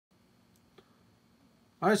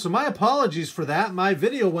All right, so my apologies for that. My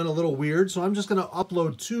video went a little weird, so I'm just going to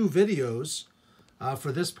upload 2 videos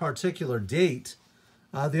for this particular date.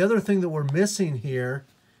 The other thing that we're missing here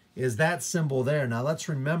is that symbol there. Now let's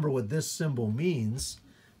remember what this symbol means,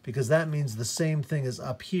 because that means the same thing as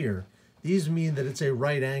up here. These mean that it's a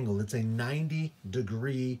right angle. It's a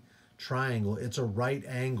 90-degree triangle. It's a right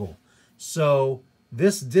angle. So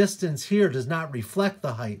this distance here does not reflect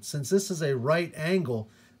the height. Since this is a right angle,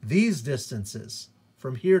 these distances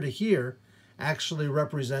from here to here actually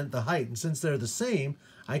represent the height. And since they're the same,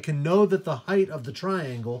 I can know that the height of the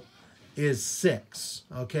triangle is 6.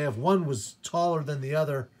 Okay, if one was taller than the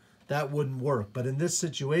other, that wouldn't work. But in this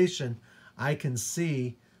situation, I can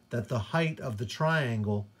see that the height of the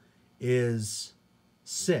triangle is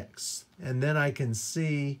 6. And then I can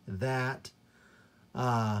see that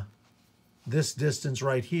this distance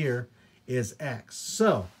right here is x.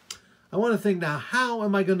 So I want to think now, how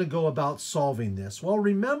am I going to go about solving this? Well,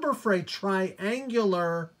 remember, for a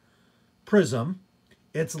triangular prism,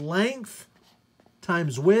 it's length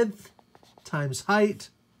times width times height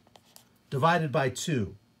divided by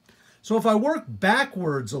 2. So if I work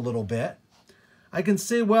backwards a little bit, I can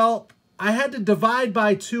say, well, I had to divide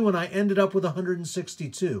by 2 and I ended up with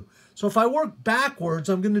 162. So if I work backwards,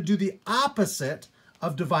 I'm going to do the opposite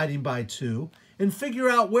of dividing by 2 and figure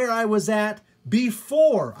out where I was at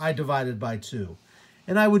before I divided by 2.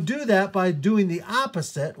 And I would do that by doing the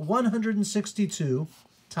opposite, 162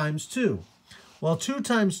 times 2. Well, 2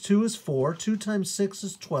 times 2 is 4. 2 times 6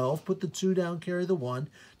 is 12. Put the 2 down, carry the 1.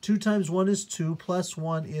 2 times 1 is 2, plus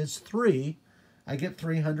 1 is 3. I get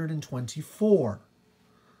 324.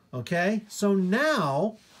 Okay, so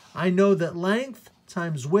now I know that length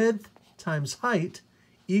times width times height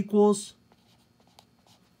equals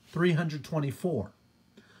 324.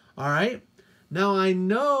 All right, now I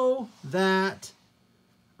know that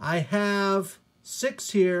I have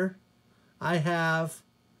 6 here, I have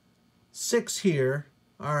 6 here,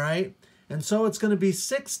 all right? And so it's going to be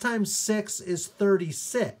 6 times 6 is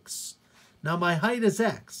 36. Now my height is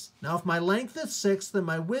x. Now if my length is 6, then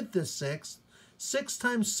my width is 6. 6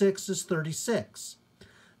 times 6 is 36.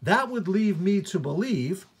 That would leave me to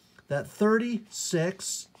believe that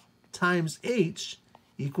 36 times h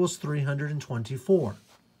equals 324.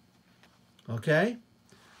 Okay?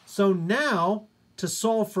 So now, to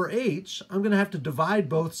solve for h, I'm going to have to divide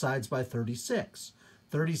both sides by 36.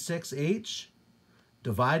 36h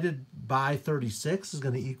divided by 36 is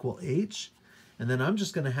going to equal h. And then I'm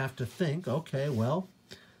just going to have to think, okay, well,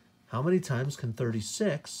 how many times can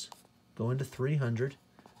 36 go into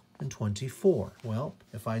 324? Well,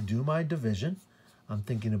 if I do my division, I'm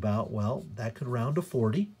thinking about, well, that could round to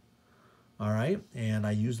 40. All right, and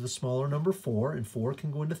I use the smaller number 4, and 4 can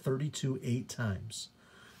go into 32 8 times.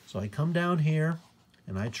 So I come down here,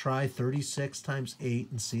 and I try 36 times 8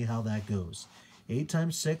 and see how that goes. 8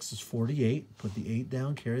 times 6 is 48. Put the 8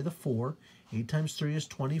 down, carry the 4. 8 times 3 is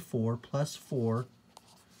 24, plus 4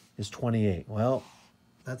 is 28. Well,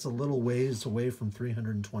 that's a little ways away from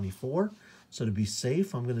 324. So to be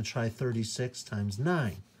safe, I'm going to try 36 times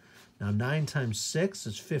 9. Now 9 times 6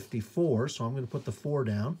 is 54, so I'm going to put the 4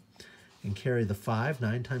 down and carry the 5.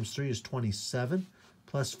 9 times 3 is 27,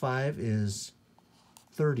 plus 5 is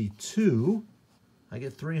 32. I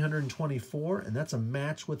get 324, and that's a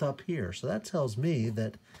match with up here. So that tells me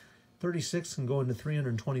that 36 can go into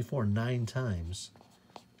 324 9 times.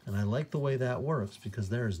 And I like the way that works because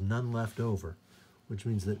there is none left over, which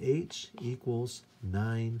means that h equals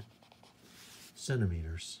 9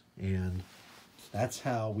 centimeters. And that's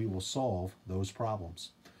how we will solve those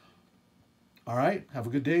problems. All right, have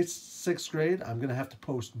a good day, 6th grade. I'm going to have to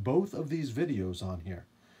post both of these videos on here.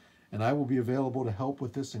 And I will be available to help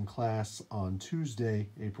with this in class on Tuesday,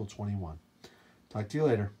 April 21. Talk to you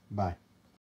later. Bye.